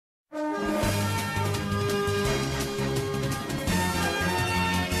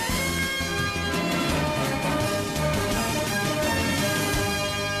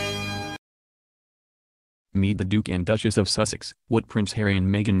Meet the Duke and Duchess of Sussex. What Prince Harry and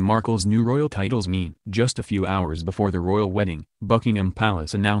Meghan Markle's new royal titles mean. Just a few hours before the royal wedding, Buckingham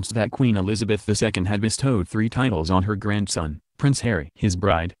Palace announced that Queen Elizabeth II had bestowed 3 titles on her grandson, Prince Harry. His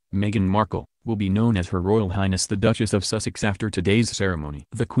bride, Meghan Markle, will be known as Her Royal Highness the Duchess of Sussex after today's ceremony.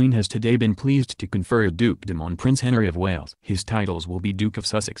 The Queen has today been pleased to confer a dukedom on Prince Henry of Wales. His titles will be Duke of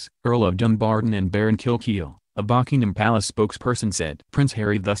Sussex, Earl of Dumbarton and Baron Kilkeel, a Buckingham Palace spokesperson said. Prince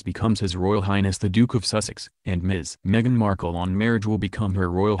Harry thus becomes His Royal Highness the Duke of Sussex, and Ms. Meghan Markle on marriage will become Her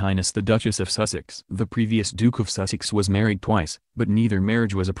Royal Highness the Duchess of Sussex. The previous Duke of Sussex was married twice, but neither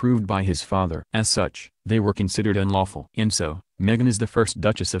marriage was approved by his father. As such, they were considered unlawful. And so, Meghan is the first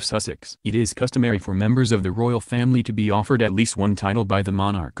Duchess of Sussex. It is customary for members of the royal family to be offered at least one title by the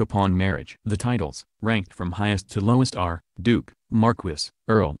monarch upon marriage. The titles, ranked from highest to lowest, are Duke, Marquess,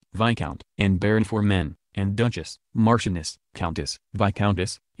 Earl, Viscount, and Baron for men, and Duchess, Marchioness, Countess,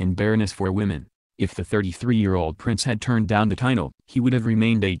 Viscountess, and Baroness for women. If the 33-year-old prince had turned down the title, he would have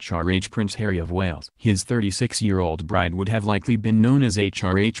remained HRH Prince Harry of Wales. His 36-year-old bride would have likely been known as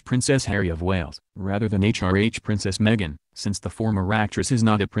HRH Princess Harry of Wales, rather than HRH Princess Meghan, since the former actress is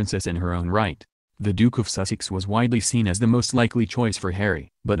not a princess in her own right. The Duke of Sussex was widely seen as the most likely choice for Harry,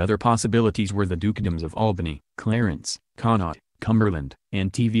 but other possibilities were the dukedoms of Albany, Clarence, Connaught, Cumberland,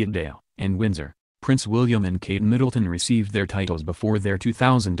 Teviotdale, and Windsor. Prince William and Kate Middleton received their titles before their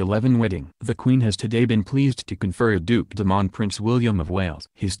 2011 wedding. The Queen has today been pleased to confer a dukedom on Prince William of Wales.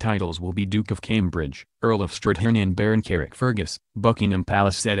 His titles will be Duke of Cambridge, Earl of Strathearn and Baron Carrickfergus, Buckingham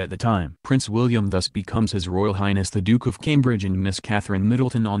Palace said at the time. Prince William thus becomes His Royal Highness the Duke of Cambridge, and Miss Catherine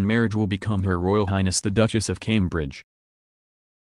Middleton on marriage will become Her Royal Highness the Duchess of Cambridge.